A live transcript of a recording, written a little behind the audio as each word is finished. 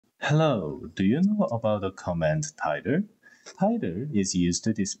Hello, do you know about the command title? Title is used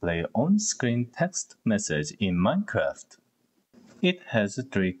to display on-screen text message in Minecraft. It has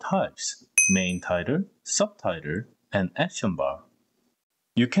three types: main title, subtitle, and action bar.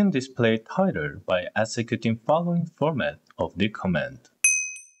 You can display title by executing following format of the command.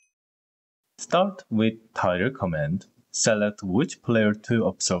 Start with title command, select which player to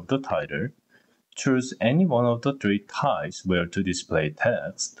observe the title, choose any one of the three types where to display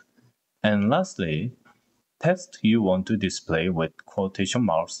text, and lastly, text you want to display with quotation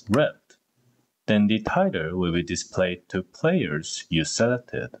marks wrapped. Then the title will be displayed to players you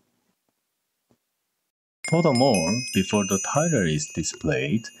selected. Furthermore, before the title is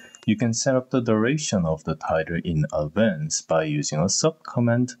displayed, you can set up the duration of the title in advance by using a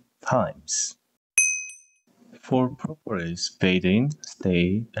subcommand times. For properties fade in,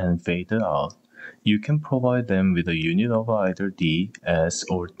 stay, and fade out, you can provide them with a unit of either D, S,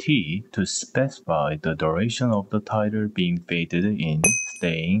 or T to specify the duration of the title being faded in,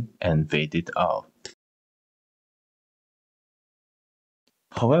 staying, and faded out.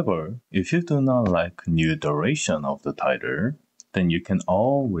 However, if you do not like new duration of the title, then you can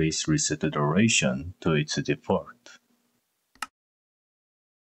always reset the duration to its default.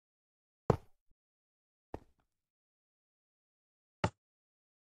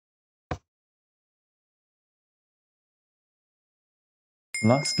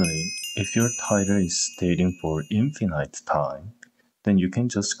 Lastly, if your title is staying for infinite time, then you can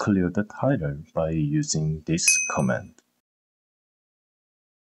just clear the title by using this command.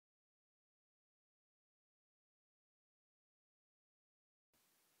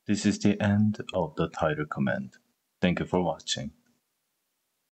 This is the end of the title command. Thank you for watching.